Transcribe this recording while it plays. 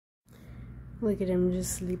Look at him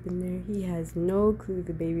just sleeping there. He has no clue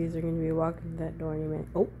the babies are going to be walking to that door any minute.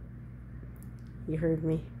 Oh, you heard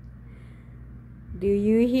me. Do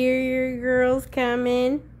you hear your girls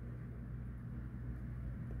coming?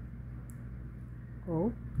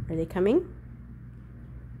 Oh, are they coming?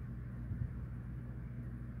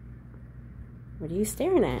 What are you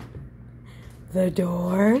staring at? The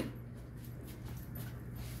door.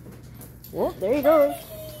 Well, there he goes.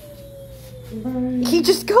 He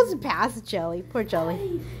just goes past Jelly. Poor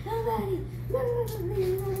Jelly.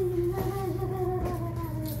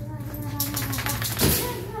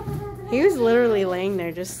 He was literally laying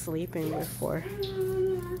there just sleeping before.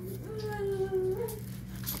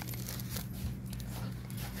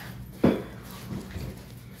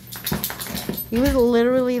 He was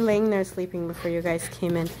literally laying there sleeping before you guys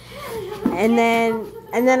came in. And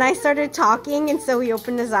then I started talking, and so he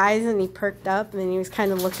opened his eyes and he perked up, and he was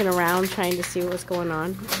kind of looking around trying to see what was going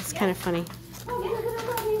on. It's kind of funny. Oh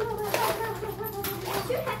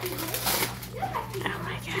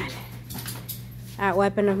my god. That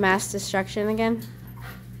weapon of mass destruction again.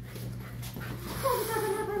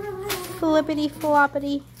 Flippity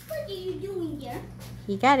floppity. What are you doing here?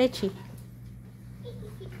 He got itchy.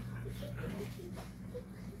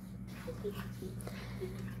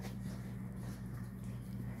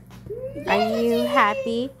 Are you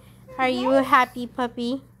happy? Are you a happy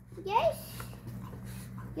puppy? Yes.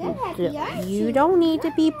 You're happy, aren't you? You don't need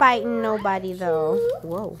to be biting nobody though.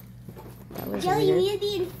 Whoa. That was Jelly, you weird. need to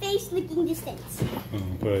be in face licking distance.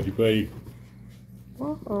 Oh, buddy.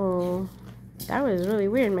 Whoa. That was really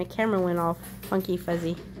weird. My camera went all funky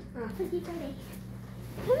fuzzy. Oh, Funky Friday.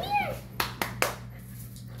 Come here.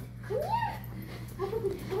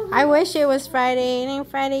 Come here. I wish it was Friday. It ain't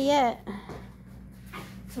Friday yet.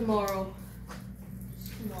 Tomorrow.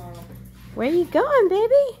 Where you going,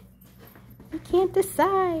 baby? We can't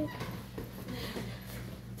decide.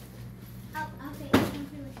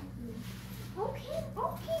 Okay,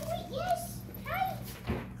 wait, yes. Hi.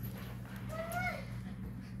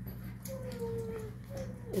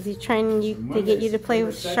 Is he trying to get you to play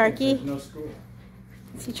with Sharky? No school.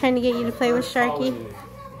 Is he trying to get you to play with Sharky?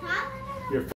 Holiday.